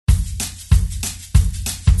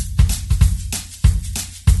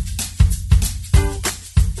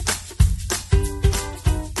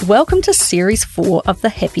Welcome to Series 4 of the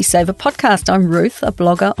Happy Saver podcast. I'm Ruth, a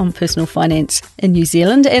blogger on personal finance in New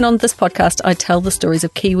Zealand, and on this podcast I tell the stories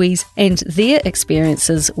of Kiwis and their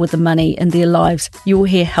experiences with the money in their lives. You will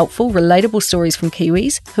hear helpful, relatable stories from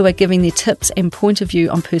Kiwis who are giving their tips and point of view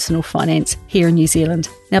on personal finance here in New Zealand.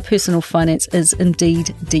 Now, personal finance is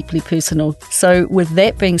indeed deeply personal. So with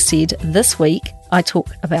that being said, this week I talk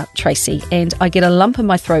about Tracy, and I get a lump in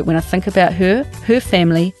my throat when I think about her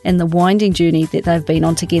family, and the winding journey that they've been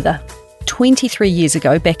on together. 23 years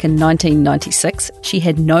ago, back in 1996, she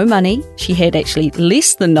had no money. She had actually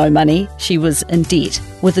less than no money. She was in debt.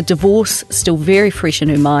 With a divorce still very fresh in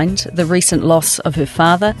her mind, the recent loss of her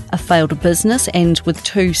father, a failed business, and with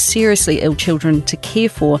two seriously ill children to care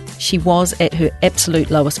for, she was at her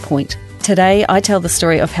absolute lowest point. Today, I tell the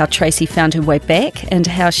story of how Tracy found her way back and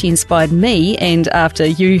how she inspired me, and after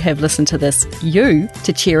you have listened to this, you,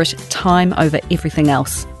 to cherish time over everything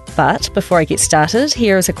else. But before I get started,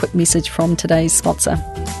 here is a quick message from today's sponsor.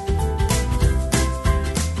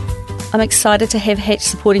 I'm excited to have Hatch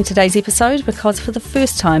supporting today's episode because for the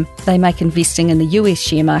first time, they make investing in the US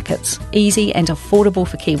share markets easy and affordable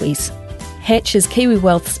for Kiwis. Hatch is Kiwi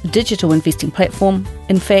Wealth's digital investing platform.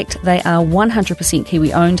 In fact, they are 100%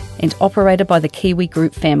 Kiwi owned and operated by the Kiwi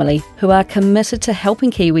Group family, who are committed to helping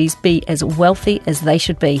Kiwis be as wealthy as they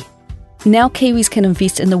should be. Now Kiwis can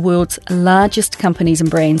invest in the world's largest companies and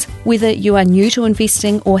brands. Whether you are new to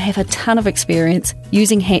investing or have a ton of experience,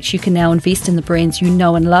 using Hatch you can now invest in the brands you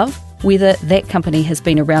know and love, whether that company has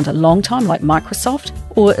been around a long time like Microsoft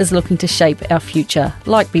or is looking to shape our future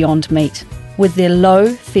like Beyond Meat. With their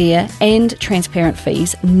low, fair and transparent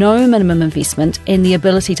fees, no minimum investment and the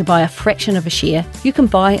ability to buy a fraction of a share, you can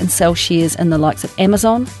buy and sell shares in the likes of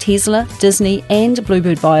Amazon, Tesla, Disney and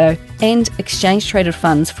Bluebird Bio, and exchange-traded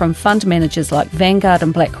funds from fund managers like Vanguard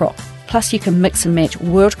and BlackRock. Plus you can mix and match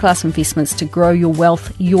world-class investments to grow your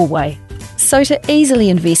wealth your way. So to easily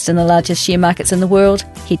invest in the largest share markets in the world,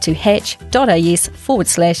 head to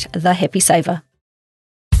hatch.as/thehappysaver.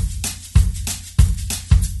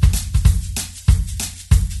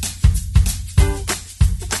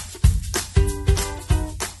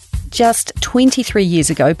 Just 23 years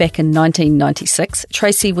ago, back in 1996,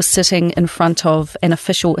 Tracy was sitting in front of an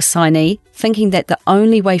official assignee, thinking that the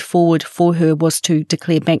only way forward for her was to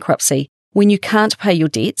declare bankruptcy. When you can't pay your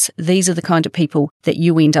debts, these are the kind of people that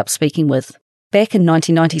you end up speaking with. Back in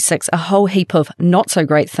 1996, a whole heap of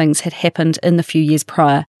not-so-great things had happened in the few years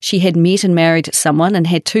prior. She had met and married someone and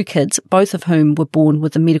had two kids, both of whom were born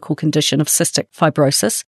with the medical condition of cystic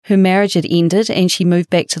fibrosis. Her marriage had ended and she moved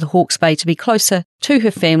back to the Hawke's Bay to be closer to her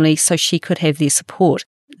family so she could have their support.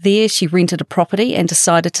 There, she rented a property and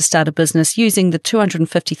decided to start a business using the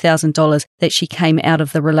 $250,000 that she came out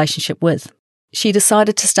of the relationship with. She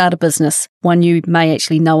decided to start a business, one you may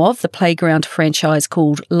actually know of, the playground franchise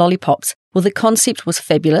called Lollipops. Well, the concept was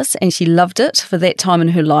fabulous and she loved it for that time in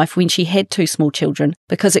her life when she had two small children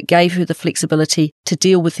because it gave her the flexibility to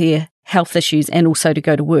deal with their health issues and also to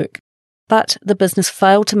go to work. But the business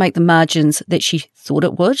failed to make the margins that she thought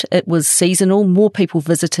it would. It was seasonal, more people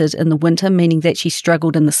visited in the winter, meaning that she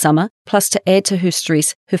struggled in the summer. Plus, to add to her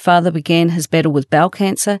stress, her father began his battle with bowel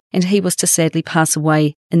cancer and he was to sadly pass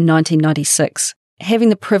away in 1996.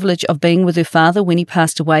 Having the privilege of being with her father when he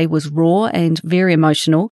passed away was raw and very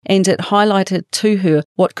emotional, and it highlighted to her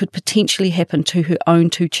what could potentially happen to her own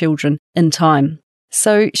two children in time.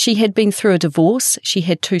 So she had been through a divorce, she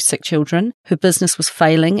had two sick children, her business was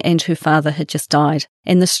failing and her father had just died.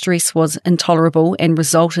 And the stress was intolerable and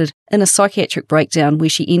resulted in a psychiatric breakdown where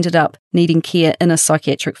she ended up needing care in a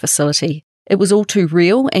psychiatric facility. It was all too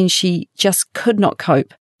real and she just could not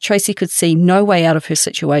cope. Tracy could see no way out of her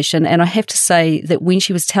situation, and I have to say that when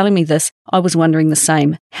she was telling me this, I was wondering the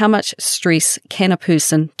same. How much stress can a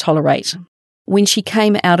person tolerate? When she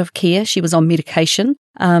came out of care, she was on medication.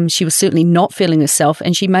 She was certainly not feeling herself,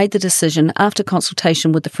 and she made the decision after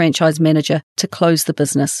consultation with the franchise manager to close the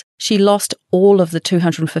business. She lost all of the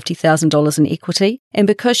 $250,000 in equity, and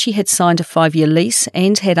because she had signed a 5-year lease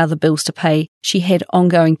and had other bills to pay, she had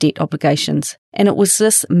ongoing debt obligations. And it was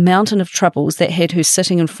this mountain of troubles that had her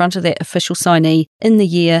sitting in front of that official signee in the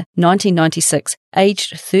year 1996,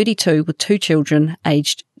 aged 32 with two children,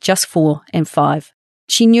 aged just 4 and 5.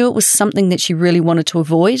 She knew it was something that she really wanted to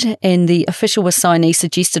avoid, and the official assignee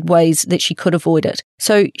suggested ways that she could avoid it.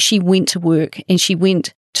 So she went to work and she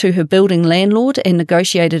went to her building landlord and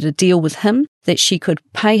negotiated a deal with him that she could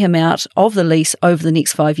pay him out of the lease over the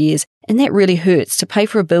next 5 years. And that really hurts, to pay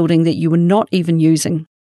for a building that you were not even using.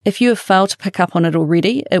 If you have failed to pick up on it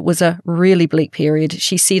already, it was a really bleak period.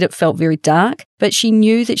 She said it felt very dark, but she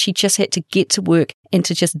knew that she just had to get to work and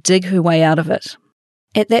to just dig her way out of it.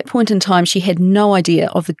 At that point in time, she had no idea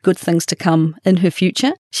of the good things to come in her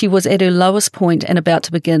future. She was at her lowest point and about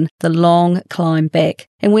to begin the long climb back.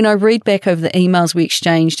 And when I read back over the emails we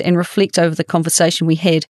exchanged and reflect over the conversation we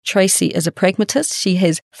had, Tracy is a pragmatist. She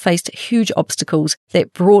has faced huge obstacles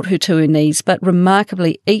that brought her to her knees, but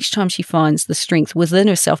remarkably, each time she finds the strength within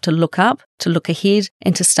herself to look up, to look ahead,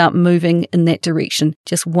 and to start moving in that direction,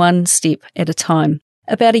 just one step at a time.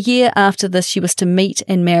 About a year after this, she was to meet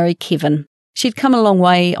and marry Kevin. She'd come a long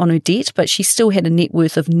way on her debt, but she still had a net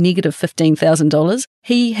worth of negative $15,000.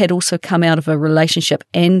 He had also come out of a relationship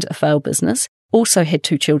and a failed business, also had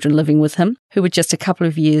 2 children living with him, who were just a couple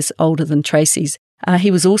of years older than Tracy's.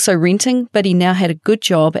 He was also renting, but he now had a good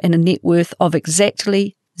job and a net worth of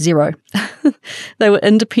exactly 0. They were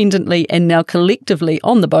independently and now collectively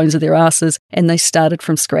on the bones of their asses, and they started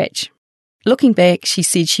from scratch. Looking back, she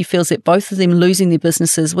said she feels that both of them losing their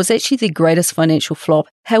businesses was actually their greatest financial flop.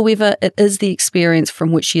 However, it is the experience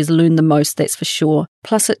from which she has learned the most, that's for sure.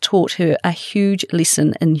 Plus, it taught her a huge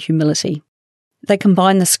lesson in humility. They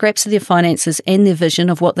combined the scraps of their finances and their vision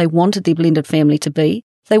of what they wanted their blended family to be.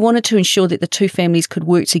 They wanted to ensure that the 2 families could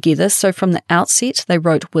work together, so from the outset they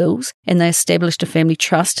wrote wills and they established a family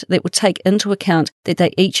trust that would take into account that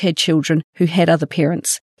they each had children who had other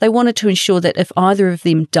parents. They wanted to ensure that if either of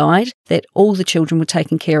them died, that all the children were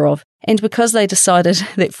taken care of. And because they decided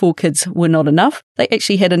that 4 kids were not enough, they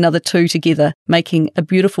actually had another 2 together, making a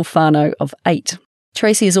beautiful whānau of 8.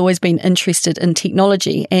 Tracy has always been interested in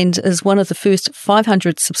technology and is one of the first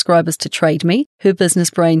 500 subscribers to Trade Me. Her business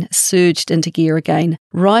brain surged into gear again.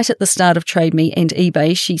 Right at the start of Trade Me and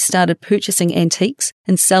eBay, she started purchasing antiques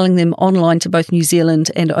and selling them online to both New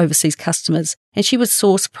Zealand and overseas customers. And she would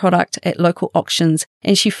source product at local auctions,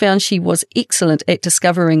 and she found she was excellent at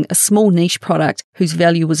discovering a small niche product whose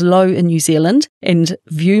value was low in New Zealand, and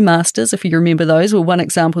Viewmasters, if you remember those, were one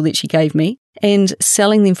example that she gave me, and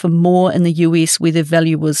selling them for more in the US where their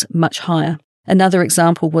value was much higher. Another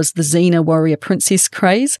example was the Xena warrior princess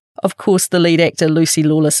craze. Of course, the lead actor Lucy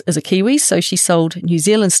Lawless is a Kiwi, so she sold New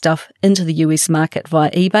Zealand stuff into the US market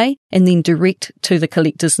via eBay and then direct to the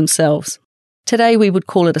collectors themselves. Today we would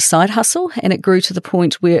call it a side hustle, and it grew to the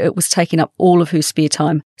point where it was taking up all of her spare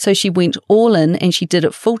time. So she went all in and she did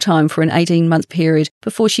it full time for an 18-month period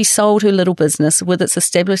before she sold her little business with its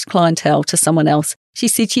established clientele to someone else. She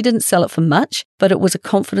said she didn't sell it for much, but it was a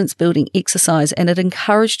confidence-building exercise and it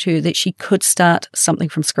encouraged her that she could start something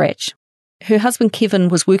from scratch. Her husband Kevin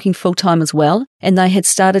was working full-time as well, and they had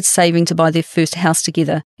started saving to buy their first house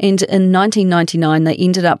together. And in 1999, they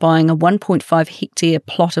ended up buying a 1.5 hectare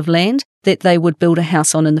plot of land that they would build a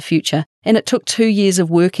house on in the future. And it took 2 years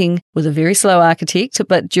of working with a very slow architect,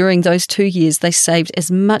 but during those 2 years, they saved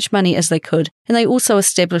as much money as they could. And they also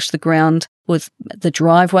established the ground with the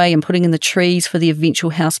driveway and putting in the trees for the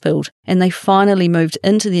eventual house build. And they finally moved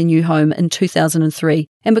into their new home in 2003.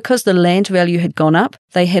 And because the land value had gone up,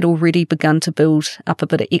 they had already begun to build up a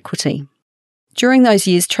bit of equity. During those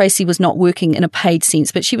years, Tracy was not working in a paid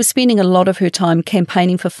sense, but she was spending a lot of her time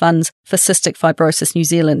campaigning for funds for Cystic Fibrosis New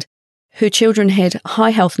Zealand. Her children had high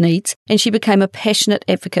health needs, and she became a passionate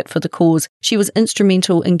advocate for the cause. She was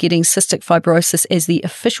instrumental in getting cystic fibrosis as the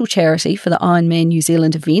official charity for the Ironman New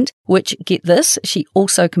Zealand event, which, get this, she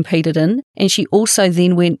also competed in, and she also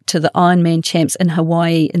then went to the Ironman Champs in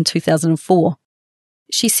Hawaii in 2004.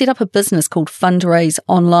 She set up a business called Fundraise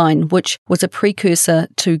Online, which was a precursor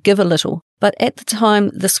to Give a Little. But at the time,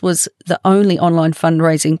 this was the only online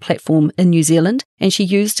fundraising platform in New Zealand, and she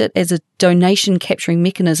used it as a donation capturing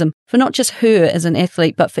mechanism for not just her as an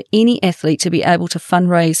athlete, but for any athlete to be able to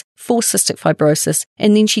fundraise for cystic fibrosis.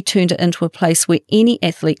 And then she turned it into a place where any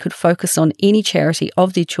athlete could focus on any charity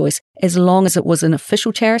of their choice, as long as it was an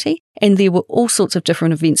official charity, and there were all sorts of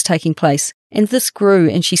different events taking place. And this grew,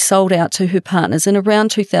 and she sold out to her partners in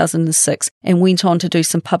around 2006 and went on to do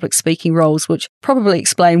some public speaking roles, which probably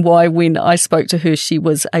explain why when I spoke to her, she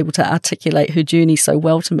was able to articulate her journey so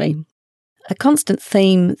well to me. A constant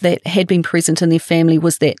theme that had been present in their family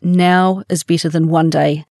was that now is better than one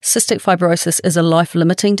day. Cystic fibrosis is a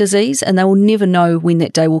life-limiting disease, and they will never know when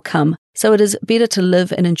that day will come. So it is better to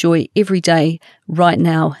live and enjoy every day right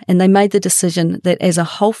now. And they made the decision that as a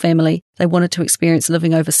whole family, they wanted to experience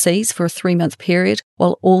living overseas for a 3-month period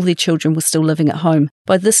while all their children were still living at home.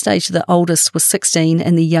 By this stage, the oldest was 16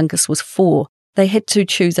 and the youngest was 4. They had to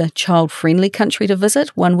choose a child-friendly country to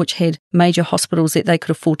visit, one which had major hospitals that they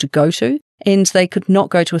could afford to go to, and they could not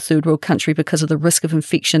go to a third world country because of the risk of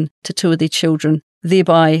infection to 2 of their children.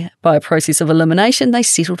 Thereby, by a process of elimination, they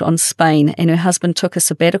settled on Spain, and her husband took a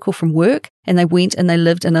sabbatical from work, and they went and they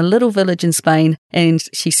lived in a little village in Spain, and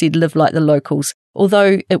she said lived like the locals.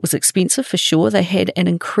 Although it was expensive for sure, they had an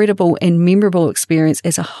incredible and memorable experience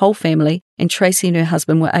as a whole family, and Tracy and her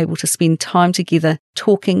husband were able to spend time together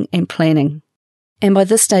talking and planning. And by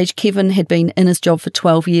this stage, Kevin had been in his job for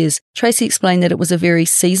 12 years. Tracy explained that it was a very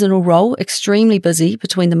seasonal role, extremely busy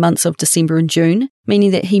between the months of December and June,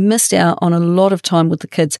 meaning that he missed out on a lot of time with the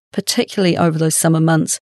kids, particularly over those summer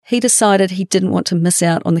months. He decided he didn't want to miss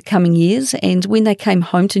out on the coming years, and when they came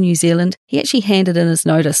home to New Zealand, he actually handed in his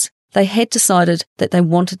notice. They had decided that they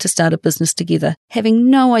wanted to start a business together, having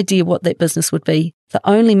no idea what that business would be. The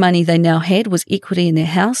only money they now had was equity in their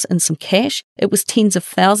house and some cash. It was tens of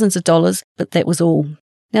thousands of dollars, but that was all.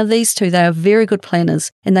 Now these two, they are very good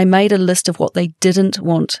planners, and they made a list of what they didn't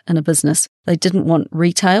want in a business. They didn't want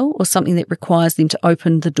retail or something that requires them to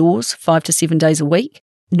open the doors 5 to 7 days a week.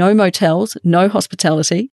 No motels, no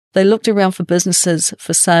hospitality. They looked around for businesses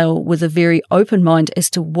for sale with a very open mind as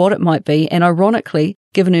to what it might be, and ironically,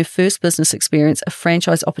 given her first business experience, a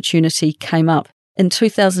franchise opportunity came up. In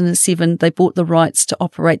 2007, they bought the rights to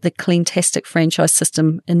operate the Cleantastic franchise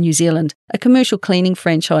system in New Zealand, a commercial cleaning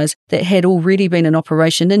franchise that had already been in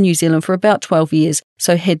operation in New Zealand for about 12 years,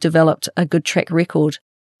 so had developed a good track record.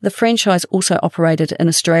 The franchise also operated in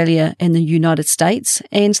Australia and the United States,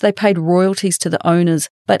 and they paid royalties to the owners,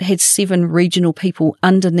 but had 7 regional people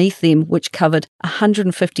underneath them, which covered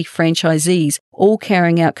 150 franchisees, all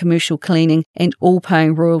carrying out commercial cleaning and all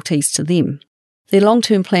paying royalties to them. Their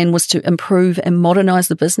long-term plan was to improve and modernise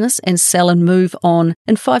the business and sell and move on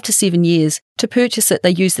in 5 to 7 years. To purchase it, they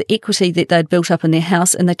used the equity that they'd built up in their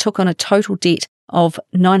house, and they took on a total debt of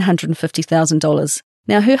 $950,000.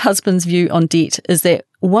 Now, her husband's view on debt is that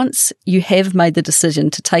once you have made the decision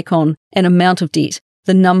to take on an amount of debt,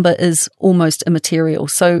 the number is almost immaterial.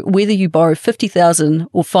 So whether you borrow $50,000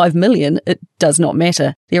 or $5 million, it does not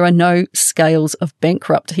matter. There are no scales of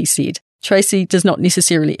bankrupt, he said. Tracy does not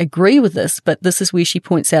necessarily agree with this, but this is where she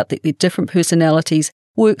points out that their different personalities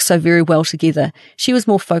work so very well together. She was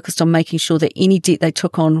more focused on making sure that any debt they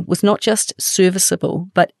took on was not just serviceable,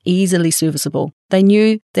 but easily serviceable. They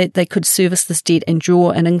knew that they could service this debt and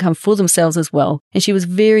draw an income for themselves as well. And she was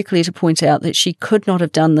very clear to point out that she could not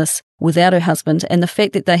have done this without her husband, and the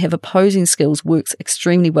fact that they have opposing skills works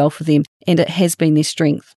extremely well for them, and it has been their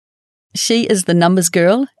strength. She is the numbers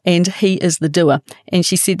girl and he is the doer, and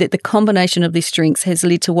she said that the combination of these strengths has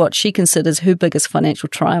led to what she considers her biggest financial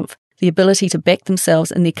triumph. The ability to back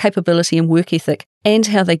themselves and their capability and work ethic, and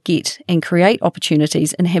how they get and create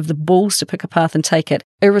opportunities and have the balls to pick a path and take it,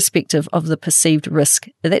 irrespective of the perceived risk.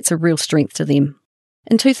 That's a real strength to them.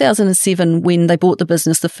 In 2007, when they bought the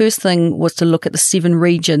business, the first thing was to look at the 7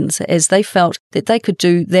 regions, as they felt that they could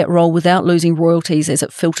do that role without losing royalties as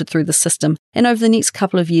it filtered through the system. And over the next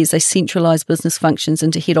couple of years, they centralised business functions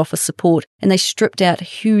into head office support, and they stripped out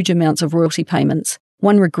huge amounts of royalty payments.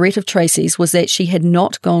 One regret of Tracy's was that she had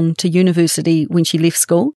not gone to university when she left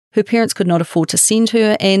school. Her parents could not afford to send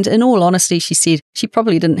her, and in all honesty, she said she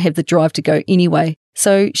probably didn't have the drive to go anyway.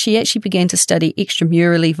 So she actually began to study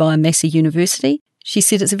extramurally via Massey University. She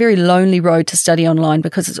said it's a very lonely road to study online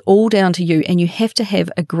because it's all down to you, and you have to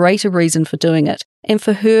have a greater reason for doing it. And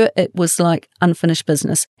for her, it was like unfinished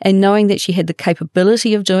business. And knowing that she had the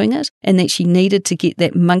capability of doing it and that she needed to get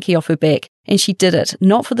that monkey off her back, and she did it,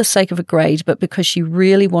 not for the sake of a grade, but because she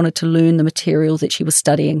really wanted to learn the material that she was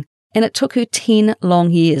studying. And it took her 10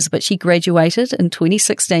 long years, but she graduated in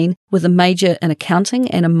 2016 with a major in accounting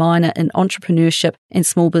and a minor in entrepreneurship and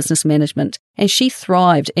small business management. And she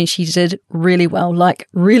thrived, and she did really well, like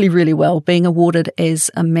really, really well, being awarded as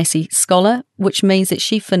a Massey Scholar, which means that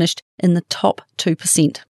she finished in the top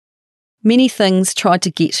 2%. Many things tried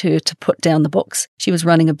to get her to put down the books. She was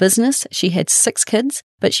running a business, she had 6 kids,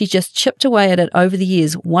 but she just chipped away at it over the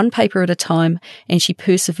years, one paper at a time, and she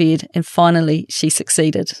persevered, and finally she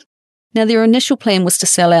succeeded. Now, their initial plan was to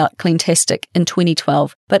sell out Cleantastic in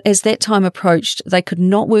 2012, but as that time approached, they could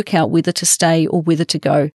not work out whether to stay or whether to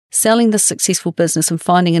go. Selling this successful business and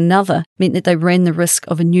finding another meant that they ran the risk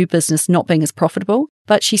of a new business not being as profitable.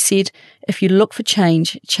 But she said, if you look for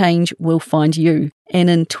change, change will find you. And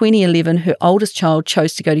in 2011, her oldest child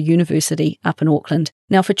chose to go to university up in Auckland.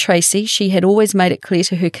 Now for Tracy, she had always made it clear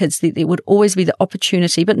to her kids that there would always be the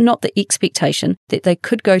opportunity, but not the expectation, that they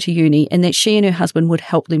could go to uni and that she and her husband would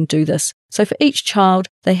help them do this. So for each child,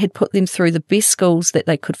 they had put them through the best schools that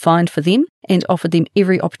they could find for them and offered them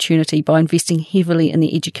every opportunity by investing heavily in their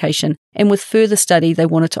education. And with further study, they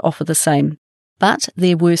wanted to offer the same. But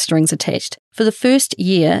there were strings attached. For the first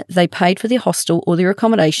year, they paid for their hostel or their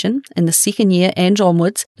accommodation. In the second year and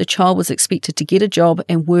onwards, the child was expected to get a job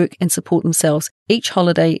and work and support themselves. Each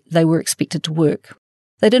holiday, they were expected to work.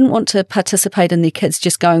 They didn't want to participate in their kids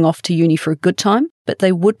just going off to uni for a good time, but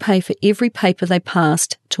they would pay for every paper they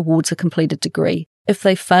passed towards a completed degree. If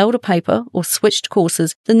they failed a paper or switched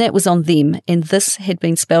courses, then that was on them, and this had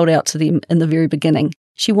been spelled out to them in the very beginning.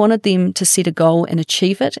 She wanted them to set a goal and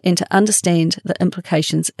achieve it, and to understand the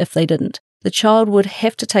implications if they didn't. The child would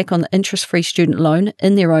have to take on the interest-free student loan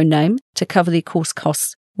in their own name to cover their course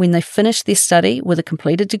costs. When they finished their study with a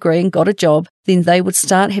completed degree and got a job, then they would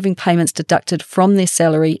start having payments deducted from their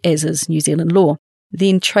salary, as is New Zealand law.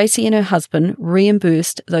 Then Tracy and her husband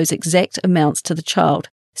reimbursed those exact amounts to the child.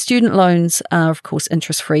 Student loans are, of course,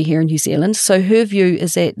 interest-free here in New Zealand, so her view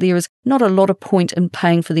is that there is not a lot of point in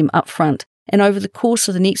paying for them up front. And over the course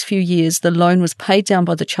of the next few years, the loan was paid down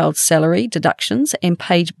by the child's salary deductions and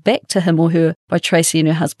paid back to him or her by Tracy and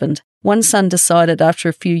her husband. One son decided after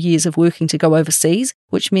a few years of working to go overseas,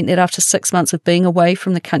 which meant that after 6 months of being away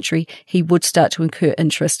from the country, he would start to incur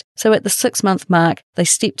interest. So at the 6-month mark, they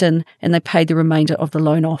stepped in and they paid the remainder of the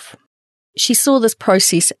loan off. She saw this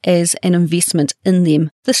process as an investment in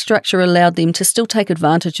them. This structure allowed them to still take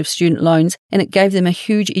advantage of student loans, and it gave them a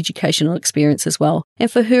huge educational experience as well. And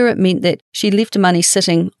for her, it meant that she left the money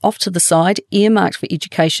sitting off to the side, earmarked for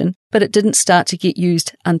education, but it didn't start to get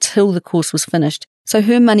used until the course was finished. So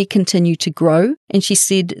her money continued to grow, and she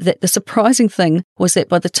said that the surprising thing was that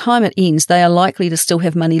by the time it ends, they are likely to still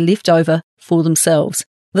have money left over for themselves.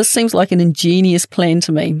 This seems like an ingenious plan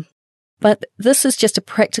to me. But this is just a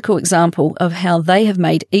practical example of how they have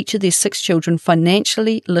made each of their 6 children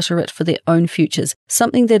financially literate for their own futures,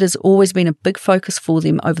 something that has always been a big focus for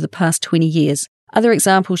them over the past 20 years. Other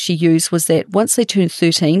examples she used was that once they turned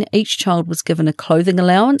 13, each child was given a clothing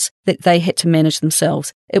allowance that they had to manage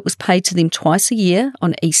themselves. It was paid to them twice a year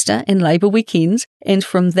on Easter and Labour weekends, and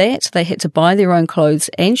from that they had to buy their own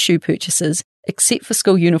clothes and shoe purchases, except for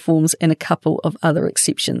school uniforms and a couple of other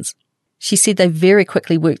exceptions. She said they very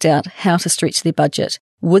quickly worked out how to stretch their budget.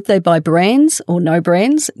 Would they buy brands or no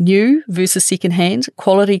brands, new versus second-hand,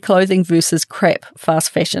 quality clothing versus crap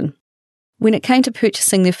fast fashion? When it came to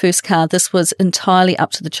purchasing their first car, this was entirely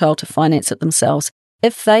up to the child to finance it themselves.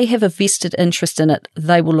 If they have a vested interest in it,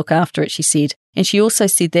 they will look after it, she said. And she also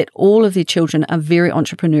said that all of their children are very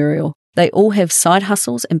entrepreneurial. They all have side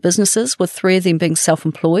hustles and businesses, with 3 of them being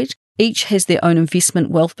self-employed. Each has their own investment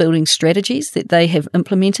wealth-building strategies that they have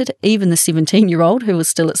implemented, even the 17-year-old who was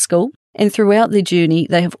still at school. And throughout their journey,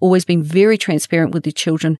 they have always been very transparent with their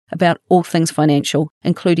children about all things financial,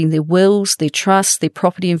 including their wills, their trusts, their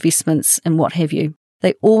property investments, and what have you.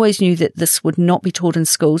 They always knew that this would not be taught in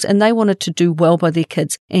schools, and they wanted to do well by their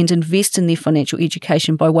kids and invest in their financial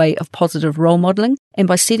education by way of positive role modelling and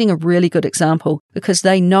by setting a really good example, because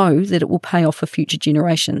they know that it will pay off for future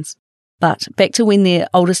generations. But back to when their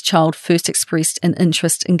oldest child first expressed an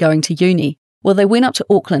interest in going to uni. Well, they went up to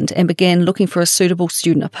Auckland and began looking for a suitable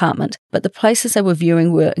student apartment, but the places they were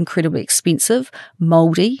viewing were incredibly expensive,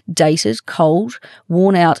 mouldy, dated, cold,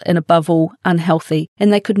 worn out, and above all, unhealthy,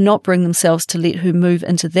 and they could not bring themselves to let her move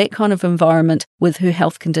into that kind of environment with her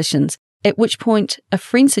health conditions, at which point a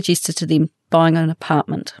friend suggested to them buying an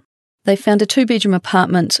apartment. They found a 2-bedroom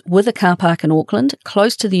apartment with a car park in Auckland,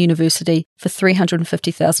 close to the university, for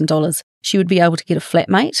 $350,000. She would be able to get a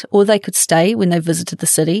flatmate, or they could stay when they visited the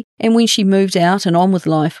city, and when she moved out and on with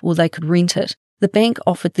life, well, they could rent it. The bank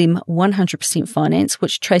offered them 100% finance,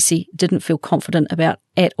 which Tracy didn't feel confident about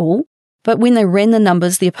at all. But when they ran the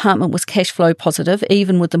numbers, the apartment was cash flow positive,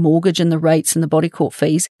 even with the mortgage and the rates and the body court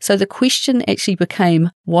fees. So the question actually became,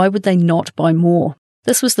 why would they not buy more?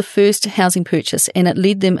 This was the first housing purchase, and it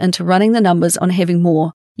led them into running the numbers on having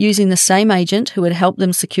more. Using the same agent who had helped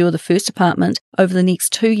them secure the first apartment, over the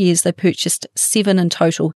next 2 years they purchased 7 in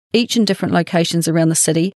total, each in different locations around the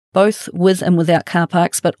city, both with and without car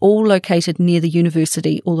parks, but all located near the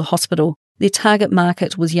university or the hospital. Their target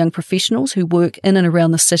market was young professionals who work in and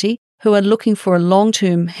around the city, who are looking for a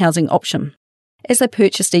long-term housing option. As they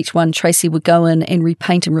purchased each one, Tracy would go in and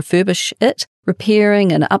repaint and refurbish it,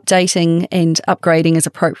 repairing and updating and upgrading as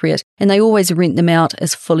appropriate, and they always rent them out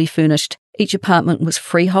as fully furnished. Each apartment was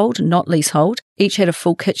freehold, not leasehold. Each had a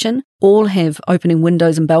full kitchen, all have opening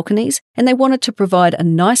windows and balconies, and they wanted to provide a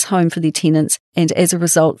nice home for their tenants, and as a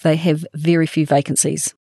result, they have very few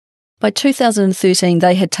vacancies. By 2013,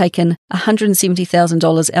 they had taken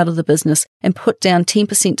 $170,000 out of the business and put down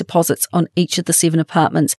 10% deposits on each of the 7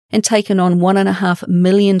 apartments and taken on $1.5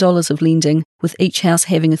 million of lending, with each house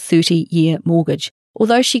having a 30-year mortgage.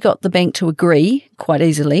 Although she got the bank to agree, quite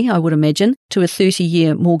easily, I would imagine, to a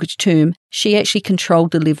 30-year mortgage term, she actually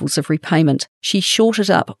controlled the levels of repayment. She shorted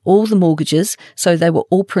up all the mortgages, so they were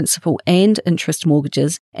all principal and interest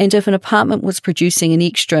mortgages, and if an apartment was producing an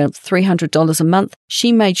extra $300 a month,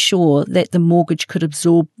 she made sure that the mortgage could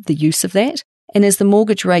absorb the use of that. And as the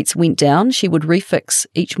mortgage rates went down, she would refix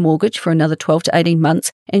each mortgage for another 12 to 18 months,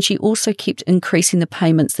 and she also kept increasing the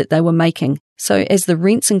payments that they were making. So as the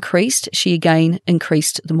rents increased, she again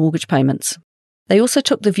increased the mortgage payments. They also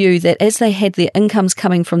took the view that as they had their incomes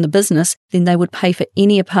coming from the business, then they would pay for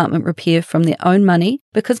any apartment repair from their own money,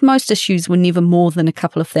 because most issues were never more than a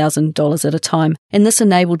couple of $1,000s at a time, and this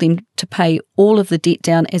enabled them to pay all of the debt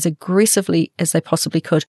down as aggressively as they possibly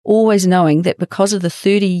could, always knowing that because of the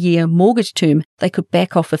 30-year mortgage term, they could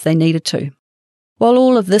back off if they needed to. While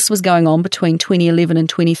all of this was going on between 2011 and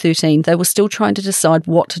 2013, they were still trying to decide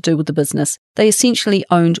what to do with the business. They essentially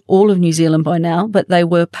owned all of New Zealand by now, but they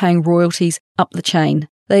were paying royalties up the chain.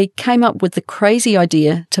 They came up with the crazy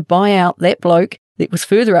idea to buy out that bloke that was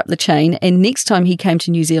further up the chain, and next time he came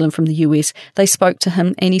to New Zealand from the US, they spoke to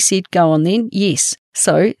him and he said, "Go on then, yes."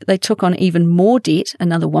 So they took on even more debt,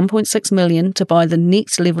 another $1.6 million, to buy the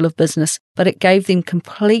next level of business, but it gave them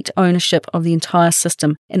complete ownership of the entire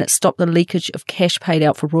system and it stopped the leakage of cash paid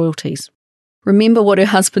out for royalties. Remember what her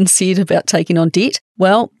husband said about taking on debt?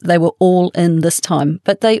 Well, they were all in this time,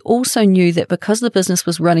 but they also knew that because the business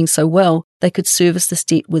was running so well, they could service this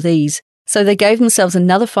debt with ease. So they gave themselves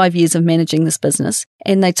another 5 years of managing this business,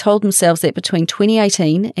 and they told themselves that between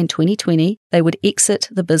 2018 and 2020, they would exit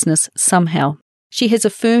the business somehow. She has a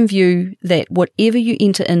firm view that whatever you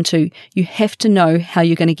enter into, you have to know how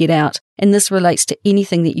you're going to get out. And this relates to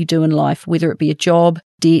anything that you do in life, whether it be a job,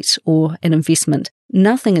 debt, or an investment.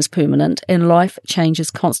 Nothing is permanent and life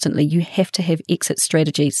changes constantly. You have to have exit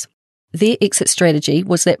strategies. Their exit strategy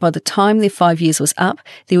was that by the time their 5 years was up,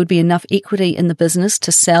 there would be enough equity in the business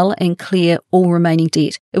to sell and clear all remaining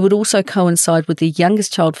debt. It would also coincide with their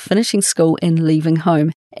youngest child finishing school and leaving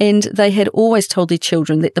home. And they had always told their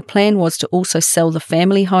children that the plan was to also sell the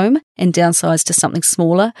family home and downsize to something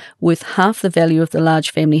smaller, worth half the value of the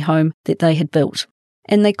large family home that they had built.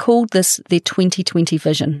 And they called this their 2020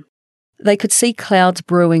 vision. They could see clouds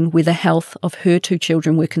brewing where the health of her 2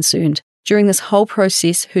 children were concerned. During this whole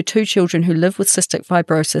process, her 2 children who live with cystic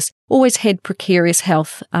fibrosis always had precarious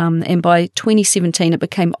health, and by 2017 it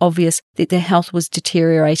became obvious that their health was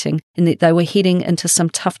deteriorating and that they were heading into some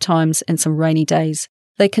tough times and some rainy days.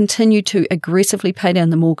 They continued to aggressively pay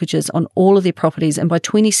down the mortgages on all of their properties, and by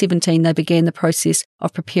 2017 they began the process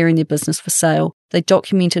of preparing their business for sale. They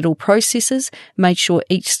documented all processes, made sure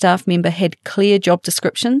each staff member had clear job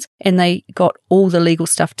descriptions, and they got all the legal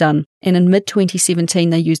stuff done. And in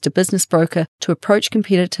mid-2017 they used a business broker to approach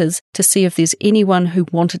competitors to see if there's anyone who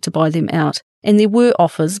wanted to buy them out. And there were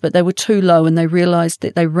offers, but they were too low, and they realised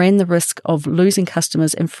that they ran the risk of losing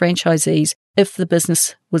customers and franchisees if the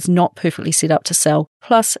business was not perfectly set up to sell.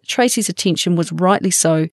 Plus, Tracy's attention was rightly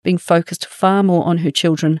so being focused far more on her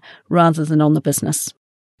children rather than on the business.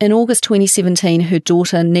 In August 2017, her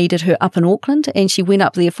daughter needed her up in Auckland, and she went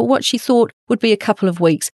up there for what she thought would be a couple of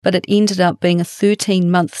weeks, but it ended up being a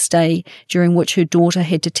 13-month stay during which her daughter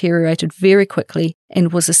had deteriorated very quickly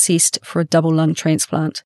and was assessed for a double lung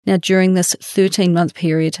transplant. Now, during this 13-month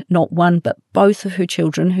period, not one but both of her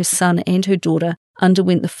children, her son and her daughter,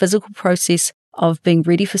 underwent the physical process of being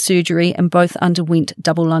ready for surgery, and both underwent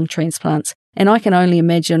double lung transplants. And I can only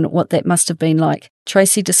imagine what that must have been like.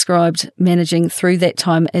 Tracy described managing through that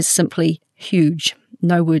time as simply huge.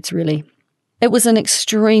 No words really. It was an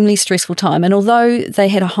extremely stressful time, and although they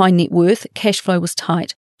had a high net worth, cash flow was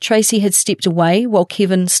tight. Tracy had stepped away while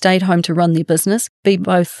Kevin stayed home to run their business, be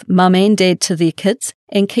both mum and dad to their kids,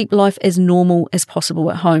 and keep life as normal as possible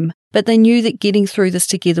at home. But they knew that getting through this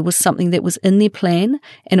together was something that was in their plan,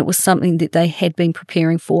 and it was something that they had been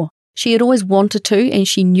preparing for. She had always wanted to, and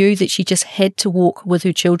she knew that she just had to walk with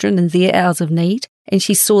her children in their hours of need, and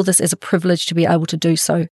she saw this as a privilege to be able to do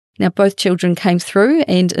so. Now, both children came through,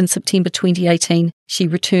 and in September 2018, she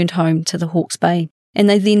returned home to the Hawke's Bay. And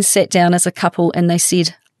they then sat down as a couple and they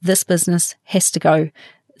said, this business has to go.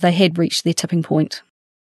 They had reached their tipping point.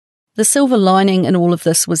 The silver lining in all of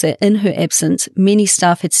this was that in her absence, many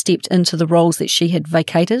staff had stepped into the roles that she had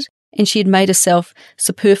vacated, and she had made herself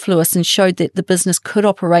superfluous and showed that the business could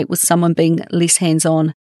operate with someone being less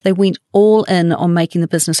hands-on. They went all in on making the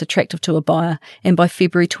business attractive to a buyer, and by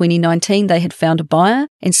February 2019 they had found a buyer,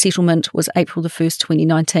 and settlement was April the 1st,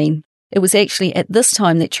 2019. It was actually at this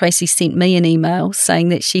time that Tracy sent me an email saying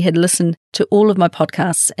that she had listened to all of my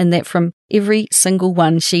podcasts and that from every single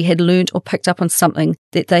one she had learnt or picked up on something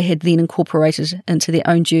that they had then incorporated into their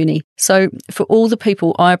own journey. So for all the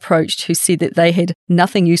people I approached who said that they had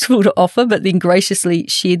nothing useful to offer but then graciously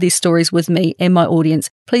shared their stories with me and my audience,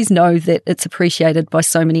 please know that it's appreciated by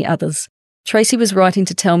so many others. Tracy was writing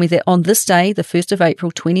to tell me that on this day, the 1st of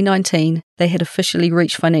April 2019, they had officially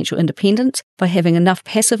reached financial independence by having enough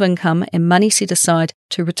passive income and money set aside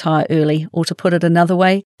to retire early, or to put it another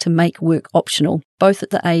way, to make work optional, both at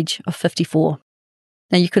the age of 54.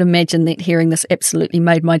 Now you could imagine that hearing this absolutely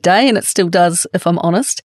made my day, and it still does if I'm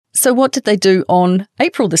honest. So what did they do on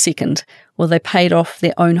April the 2nd? Well, they paid off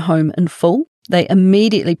their own home in full. They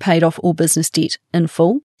immediately paid off all business debt in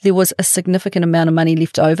full. There was a significant amount of money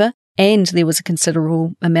left over, and there was a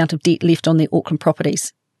considerable amount of debt left on their Auckland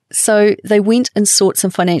properties. So they went and sought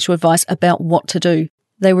some financial advice about what to do.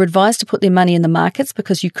 They were advised to put their money in the markets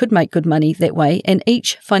because you could make good money that way, and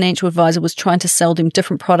each financial advisor was trying to sell them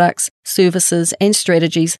different products, services, and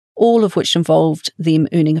strategies, all of which involved them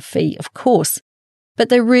earning a fee, of course. But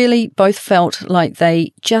they really both felt like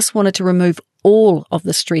they just wanted to remove all of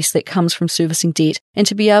the stress that comes from servicing debt and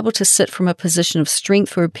to be able to sit from a position of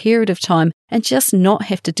strength for a period of time and just not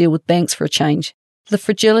have to deal with banks for a change. The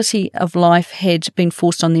fragility of life had been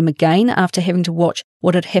forced on them again after having to watch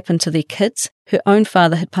what had happened to their kids. Her own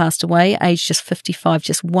father had passed away, aged just 55,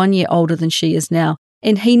 just 1 year older than she is now,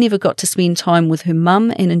 and he never got to spend time with her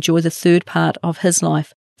mum and enjoy the third part of his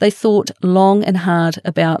life. They thought long and hard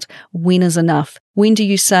about when is enough. When do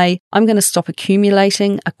you say, I'm going to stop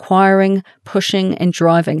accumulating, acquiring, pushing and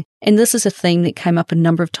driving? And this is a theme that came up a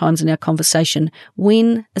number of times in our conversation.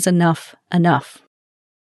 When is enough enough?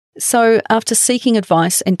 So after seeking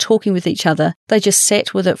advice and talking with each other, they just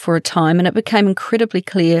sat with it for a time, and it became incredibly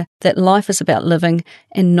clear that life is about living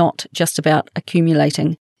and not just about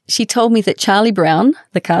accumulating. She told me that Charlie Brown,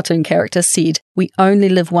 the cartoon character, said, "We only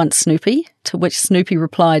live once, Snoopy," to which Snoopy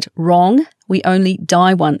replied, "Wrong, we only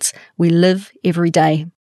die once, we live every day."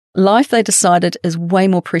 Life, they decided, is way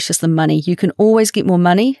more precious than money. You can always get more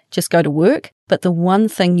money, just go to work, but the one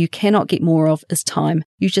thing you cannot get more of is time.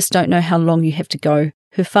 You just don't know how long you have to go.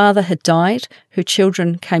 Her father had died, her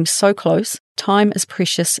children came so close, time is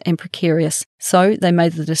precious and precarious. So they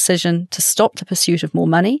made the decision to stop the pursuit of more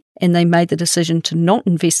money, and they made the decision to not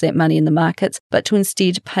invest that money in the markets, but to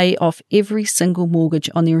instead pay off every single mortgage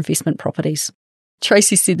on their investment properties.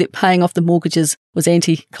 Tracy said that paying off the mortgages was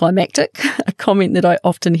anticlimactic, a comment that I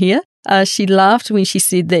often hear. She laughed when she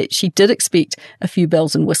said that she did expect a few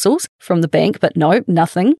bells and whistles from the bank, but no,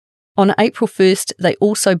 nothing. On April 1st, they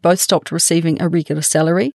also both stopped receiving a regular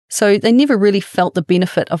salary, so they never really felt the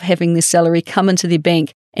benefit of having their salary come into their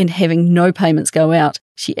bank and having no payments go out.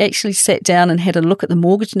 She actually sat down and had a look at the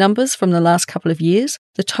mortgage numbers from the last couple of years.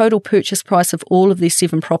 The total purchase price of all of their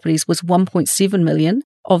 7 properties was $1.7 million.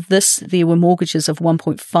 Of this, there were mortgages of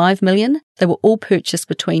 $1.5 million. They were all purchased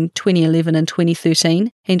between 2011 and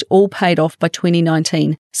 2013 and all paid off by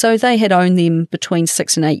 2019. So they had owned them between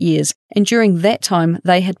 6 and 8 years. And during that time,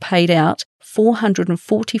 they had paid out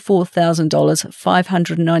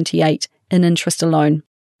 $444,598 in interest alone.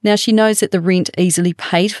 Now, she knows that the rent easily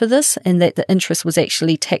paid for this and that the interest was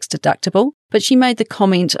actually tax deductible, but she made the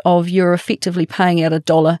comment of you're effectively paying out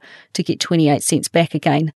 $1 to get 28 cents back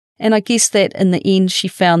again. And I guess that in the end, she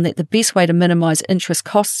found that the best way to minimise interest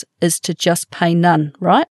costs is to just pay none,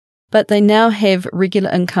 right? But they now have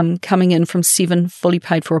regular income coming in from 7 fully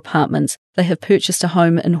paid for apartments. They have purchased a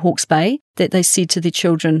home in Hawke's Bay that they said to their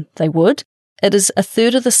children they would. It is a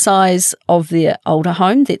third of the size of their older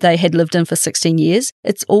home that they had lived in for 16 years.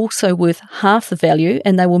 It's also worth half the value,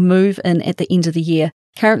 and they will move in at the end of the year.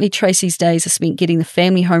 Currently, Tracy's days are spent getting the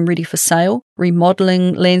family home ready for sale,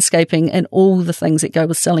 remodelling, landscaping, and all the things that go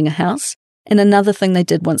with selling a house. And another thing they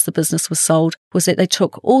did once the business was sold was that they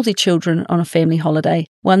took all their children on a family holiday,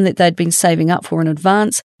 one that they'd been saving up for in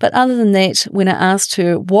advance. But other than that, when I asked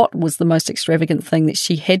her what was the most extravagant thing that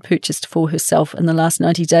she had purchased for herself in the last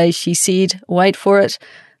 90 days, she said, wait for it,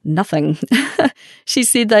 nothing. She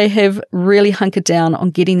said they have really hunkered down on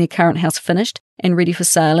getting their current house finished and ready for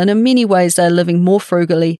sale. And in many ways, they're living more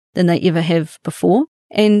frugally than they ever have before.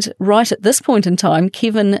 And right at this point in time,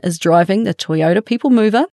 Kevin is driving the Toyota People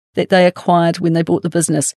Mover that they acquired when they bought the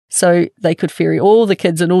business, so they could ferry all the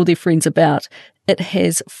kids and all their friends about. It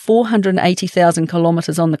has 480,000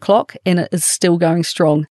 kilometres on the clock, and it is still going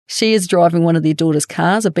strong. She is driving one of their daughter's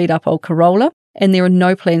cars, a beat-up old Corolla, and there are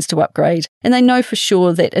no plans to upgrade. And they know for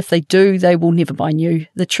sure that if they do, they will never buy new.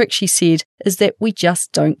 The trick, she said, is that we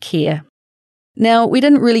just don't care. Now, we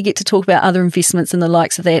didn't really get to talk about other investments and the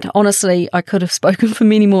likes of that. Honestly, I could have spoken for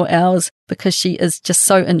many more hours because she is just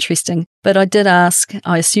so interesting. But I did ask,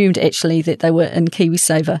 I assumed actually that they were in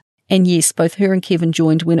KiwiSaver. And yes, both her and Kevin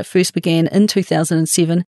joined when it first began in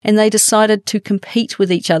 2007, and they decided to compete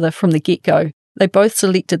with each other from the get-go. They both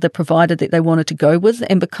selected the provider that they wanted to go with,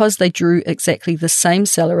 and because they drew exactly the same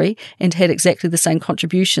salary and had exactly the same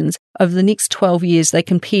contributions, over the next 12 years they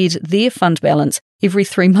compared their fund balance every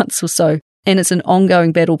 3 months or so. And it's an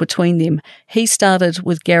ongoing battle between them. He started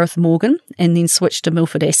with Gareth Morgan and then switched to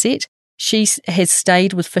Milford Asset. She has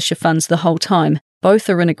stayed with Fisher Funds the whole time. Both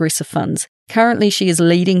are in aggressive funds. Currently, she is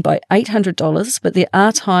leading by $800, but there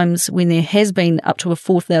are times when there has been up to a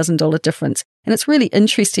 $4,000 difference. And it's really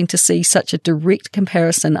interesting to see such a direct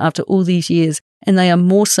comparison after all these years, and they are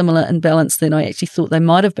more similar in balance than I actually thought they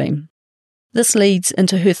might have been. This leads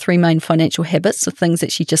into her 3 main financial habits, the things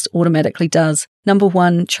that she just automatically does. Number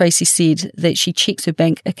 1, Tracy said that she checks her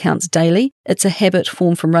bank accounts daily. It's a habit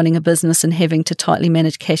formed from running a business and having to tightly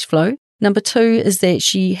manage cash flow. Number 2 is that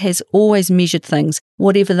she has always measured things,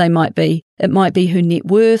 whatever they might be. It might be her net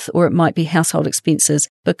worth or it might be household expenses,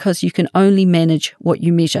 because you can only manage what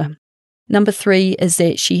you measure. Number 3 is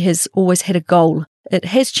that she has always had a goal. It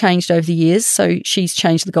has changed over the years, so she's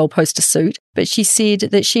changed the goalpost to suit, but she said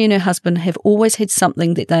that she and her husband have always had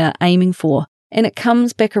something that they are aiming for, and it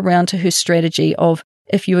comes back around to her strategy of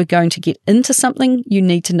if you are going to get into something, you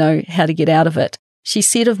need to know how to get out of it. She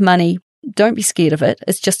said of money, don't be scared of it.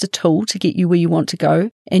 It's just a tool to get you where you want to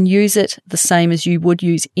go, and use it the same as you would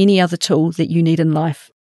use any other tool that you need in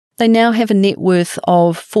life. They now have a net worth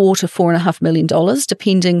of $4 to $4.5 million,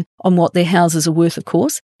 depending on what their houses are worth, of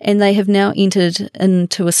course. And they have now entered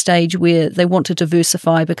into a stage where they want to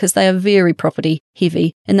diversify because they are very property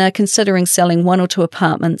heavy, and they're considering selling 1 or 2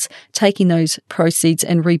 apartments, taking those proceeds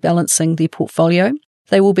and rebalancing their portfolio.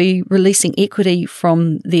 They will be releasing equity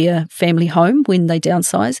from their family home when they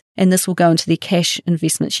downsize, and this will go into their cash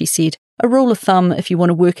investment, she said. A rule of thumb, if you want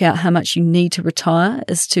to work out how much you need to retire,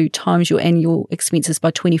 is to times your annual expenses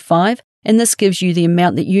by 25, and this gives you the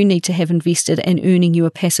amount that you need to have invested and earning you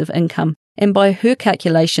a passive income. And by her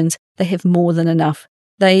calculations, they have more than enough.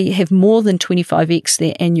 They have more than 25x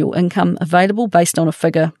their annual income available based on a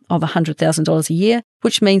figure of $100,000 a year,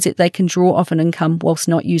 which means that they can draw off an income whilst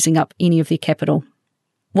not using up any of their capital.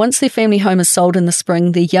 Once their family home is sold in the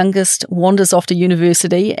spring, their youngest wanders off to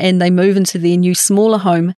university and they move into their new smaller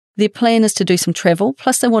home. Their plan is to do some travel,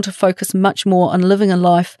 plus they want to focus much more on living a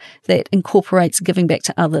life that incorporates giving back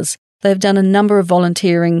to others. They've done a number of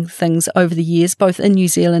volunteering things over the years, both in New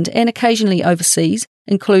Zealand and occasionally overseas,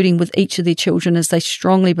 including with each of their children, as they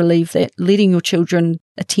strongly believe that letting your children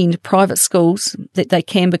attend private schools, that they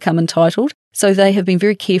can become entitled. So they have been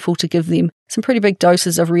very careful to give them some pretty big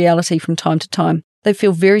doses of reality from time to time. They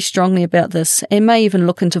feel very strongly about this and may even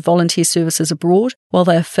look into volunteer services abroad while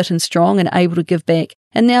they are fit and strong and able to give back.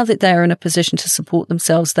 And now that they are in a position to support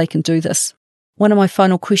themselves, they can do this. One of my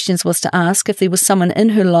final questions was to ask if there was someone in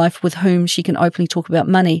her life with whom she can openly talk about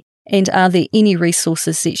money, and are there any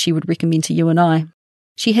resources that she would recommend to you and I?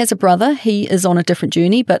 She has a brother. He is on a different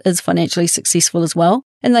journey but is financially successful as well,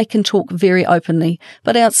 and they can talk very openly.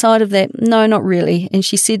 But outside of that, no, not really. And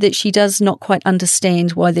she said that she does not quite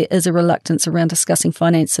understand why there is a reluctance around discussing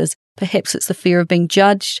finances. Perhaps it's the fear of being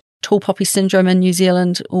judged, tall poppy syndrome in New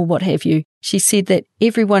Zealand, or what have you. She said that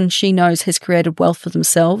everyone she knows has created wealth for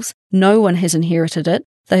themselves. No one has inherited it.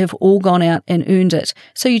 They have all gone out and earned it.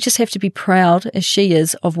 So you just have to be proud, as she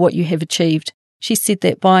is, of what you have achieved. She said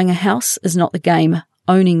that buying a house is not the game.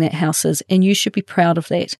 Owning that house is, and you should be proud of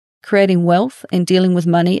that. Creating wealth and dealing with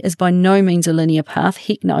money is by no means a linear path.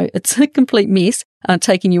 Heck no, it's a complete mess,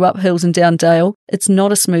 taking you up hills and down dale. It's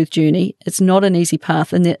not a smooth journey. It's not an easy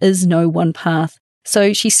path, and there is no one path.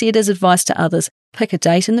 So she said as advice to others, pick a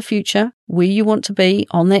date in the future, where you want to be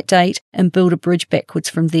on that date, and build a bridge backwards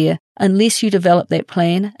from there. Unless you develop that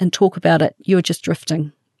plan and talk about it, you're just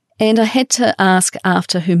drifting. And I had to ask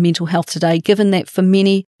after her mental health today, given that for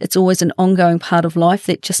many, it's always an ongoing part of life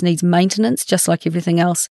that just needs maintenance, just like everything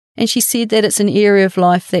else. And she said that it's an area of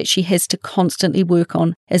life that she has to constantly work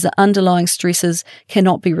on, as the underlying stresses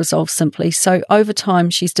cannot be resolved simply. So over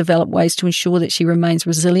time, she's developed ways to ensure that she remains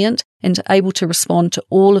resilient and able to respond to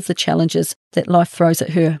all of the challenges that life throws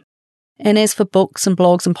at her. And as for books and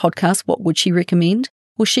blogs and podcasts, what would she recommend?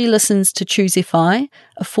 Well, she listens to Choose FI,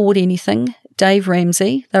 Afford Anything, Dave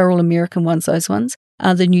Ramsey, they're all American ones, those ones,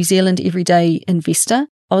 the New Zealand Everyday Investor,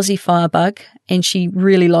 Aussie Firebug, and she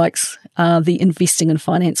really likes the investing and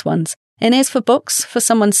finance ones. And as for books, for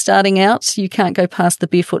someone starting out, you can't go past The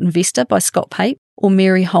Barefoot Investor by Scott Pape, or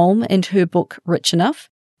Mary Holm and her book Rich Enough.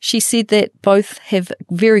 She said that both have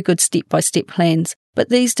very good step-by-step plans, but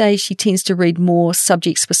these days she tends to read more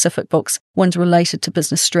subject-specific books, ones related to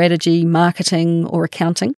business strategy, marketing, or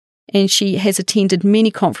accounting. And she has attended many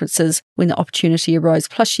conferences when the opportunity arose.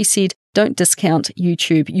 Plus, she said, don't discount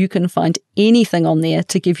YouTube. You can find anything on there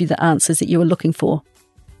to give you the answers that you are looking for.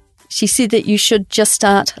 She said that you should just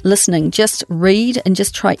start listening, just read and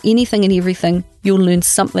just try anything and everything. You'll learn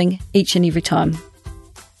something each and every time.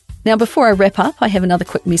 Now, before I wrap up, I have another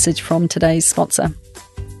quick message from today's sponsor.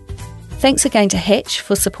 Thanks again to Hatch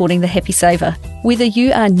for supporting The Happy Saver. Whether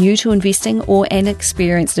you are new to investing or an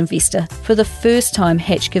experienced investor, for the first time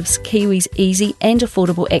Hatch gives Kiwis easy and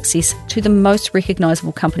affordable access to the most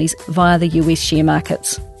recognisable companies via the US share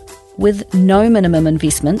markets. With no minimum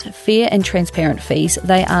investment, fair and transparent fees,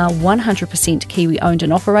 they are 100% Kiwi owned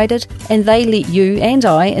and operated, and they let you and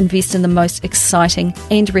I invest in the most exciting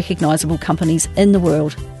and recognisable companies in the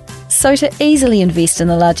world. So to easily invest in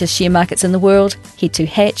the largest share markets in the world, head to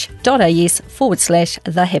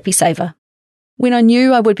hatch.as/thehappysaver. When I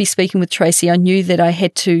knew I would be speaking with Tracy, I knew that I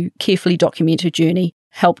had to carefully document her journey,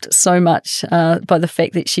 helped so much by the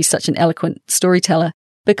fact that she's such an eloquent storyteller.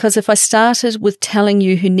 Because if I started with telling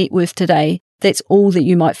you her net worth today, that's all that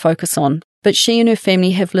you might focus on. But she and her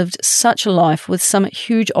family have lived such a life with some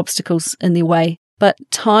huge obstacles in their way. But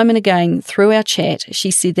time and again through our chat,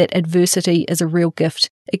 she said that adversity is a real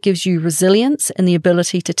gift. It gives you resilience and the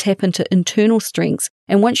ability to tap into internal strengths.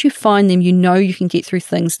 And once you find them, you know you can get through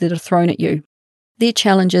things that are thrown at you. Their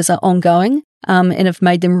challenges are ongoing and have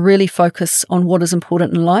made them really focus on what is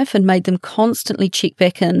important in life and made them constantly check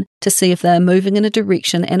back in to see if they are moving in a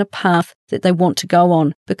direction and a path that they want to go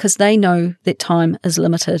on, because they know that time is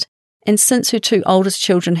limited. And since her two oldest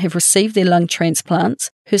children have received their lung transplants,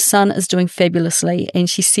 her son is doing fabulously, and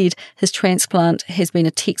she said his transplant has been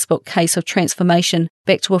a textbook case of transformation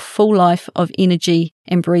back to a full life of energy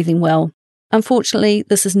and breathing well. Unfortunately,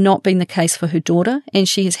 this has not been the case for her daughter, and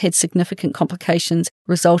she has had significant complications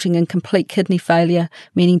resulting in complete kidney failure,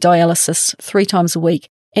 meaning dialysis 3 times a week,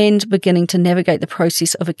 and beginning to navigate the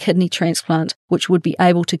process of a kidney transplant, which would be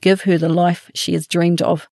able to give her the life she has dreamed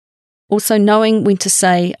of. Also, knowing when to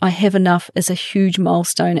say, I have enough is a huge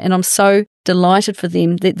milestone, and I'm so delighted for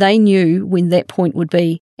them that they knew when that point would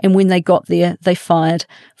be, and when they got there, they fired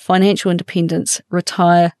financial independence,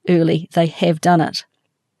 retire early. They have done it.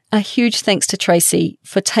 A huge thanks to Tracy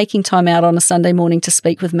for taking time out on a Sunday morning to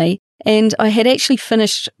speak with me. And I had actually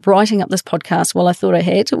finished writing up this podcast, well, I thought I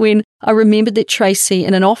had, when I remembered that Tracy,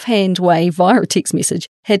 in an offhand way via a text message,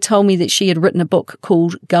 had told me that she had written a book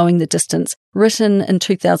called Going the Distance, written in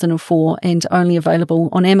 2004 and only available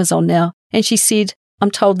on Amazon now. And she said, I'm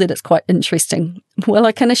told that it's quite interesting. Well,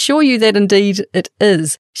 I can assure you that indeed it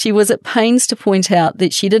is. She was at pains to point out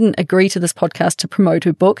that she didn't agree to this podcast to promote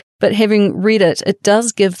her book, but having read it, it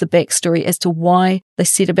does give the backstory as to why they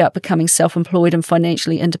set about becoming self-employed and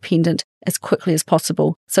financially independent as quickly as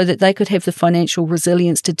possible, so that they could have the financial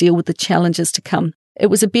resilience to deal with the challenges to come. It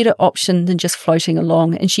was a better option than just floating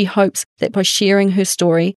along, and she hopes that by sharing her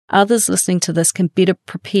story, others listening to this can better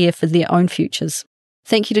prepare for their own futures.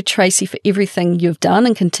 Thank you to Tracy for everything you've done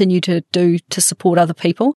and continue to do to support other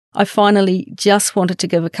people. I finally just wanted to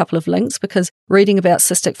give a couple of links, because reading about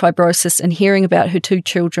cystic fibrosis and hearing about her 2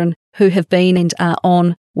 children who have been and are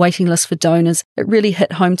on waiting lists for donors, it really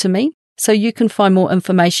hit home to me. So you can find more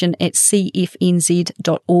information at cfnz.org.nz.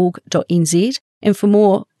 And for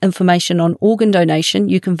more information on organ donation,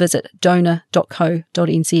 you can visit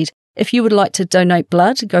donor.co.nz. If you would like to donate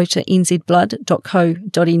blood, go to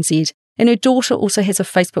nzblood.co.nz. And her daughter also has a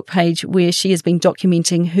Facebook page where she has been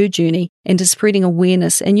documenting her journey and is spreading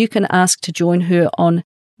awareness, and you can ask to join her on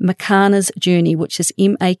Makana's Journey, which is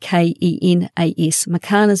MAKENAS,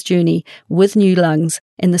 Makana's Journey with New Lungs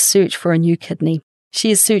and the Search for a New Kidney.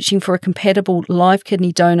 She is searching for a compatible live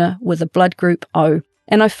kidney donor with a blood group O.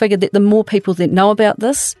 And I figured that the more people that know about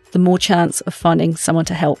this, the more chance of finding someone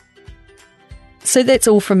to help. So that's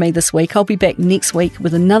all from me this week. I'll be back next week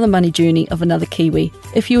with another money journey of another Kiwi.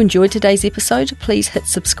 If you enjoyed today's episode, please hit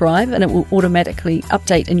subscribe and it will automatically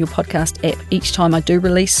update in your podcast app each time I do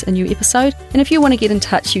release a new episode. And if you want to get in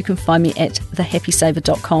touch, you can find me at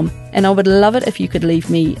thehappysaver.com. And I would love it if you could leave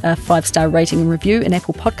me a 5-star rating and review in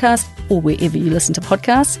Apple Podcasts or wherever you listen to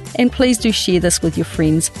podcasts. And please do share this with your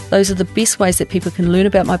friends. Those are the best ways that people can learn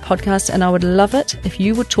about my podcast, and I would love it if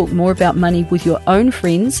you would talk more about money with your own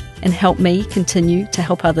friends and help me continue to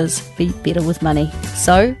help others be better with money.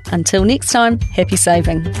 So until next time, happy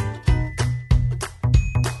saving.